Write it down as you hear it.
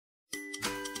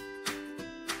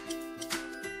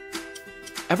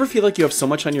Ever feel like you have so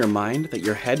much on your mind that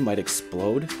your head might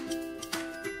explode?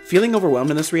 Feeling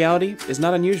overwhelmed in this reality is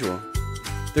not unusual.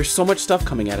 There's so much stuff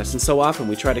coming at us, and so often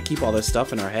we try to keep all this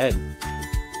stuff in our head.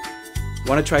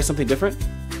 Want to try something different?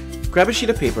 Grab a sheet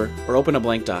of paper or open a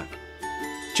blank doc.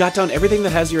 Jot down everything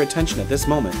that has your attention at this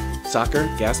moment.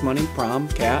 Soccer, gas money, prom,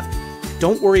 cat.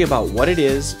 Don't worry about what it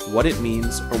is, what it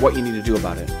means, or what you need to do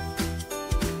about it.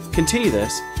 Continue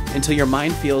this until your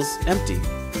mind feels empty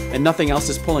and nothing else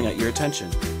is pulling at your attention.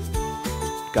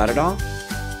 Got it all?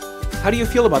 How do you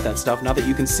feel about that stuff now that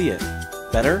you can see it?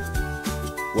 Better?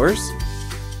 Worse?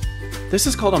 This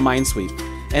is called a Mindsweep,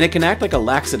 and it can act like a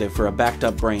laxative for a backed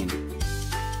up brain.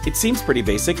 It seems pretty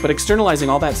basic, but externalizing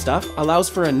all that stuff allows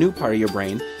for a new part of your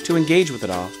brain to engage with it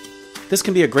all. This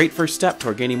can be a great first step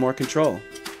toward gaining more control.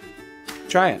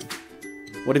 Try it.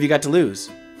 What have you got to lose?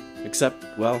 Except,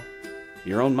 well,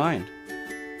 your own mind.